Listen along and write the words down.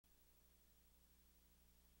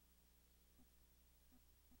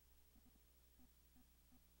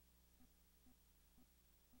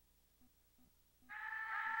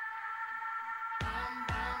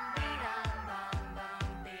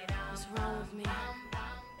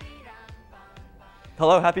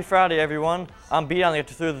Hello, happy Friday everyone. I'm Beaton to get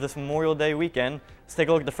you through this Memorial Day weekend. Let's take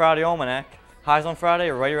a look at the Friday almanac. Highs on Friday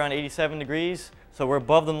are right around 87 degrees, so we're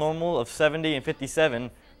above the normal of 70 and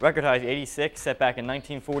 57. Record high is 86, set back in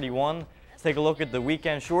 1941. Let's take a look at the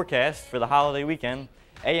weekend forecast for the holiday weekend.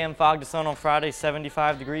 AM fog to sun on Friday,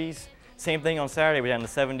 75 degrees. Same thing on Saturday, we're down to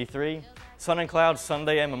 73. Sun and clouds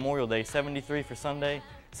Sunday and Memorial Day, 73 for Sunday,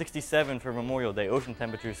 67 for Memorial Day. Ocean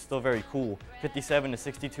temperatures still very cool, 57 to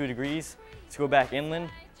 62 degrees. Let's go back inland.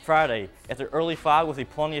 Friday, after early fog, we'll see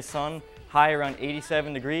plenty of sun, high around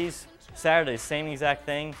 87 degrees. Saturday, same exact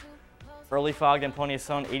thing. Early fog, then plenty of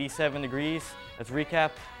sun, 87 degrees. Let's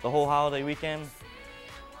recap the whole holiday weekend.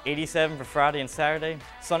 87 for Friday and Saturday.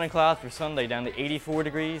 Sun and clouds for Sunday, down to 84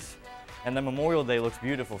 degrees. And then Memorial Day looks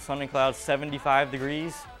beautiful. Sun and clouds, 75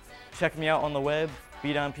 degrees. Check me out on the web,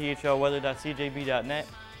 beatonphlweather.cjb.net,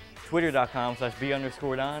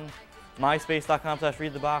 twitter.com/b_don,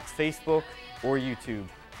 myspace.com/readthebox, Facebook, or YouTube.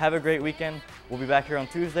 Have a great weekend. We'll be back here on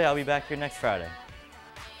Tuesday. I'll be back here next Friday.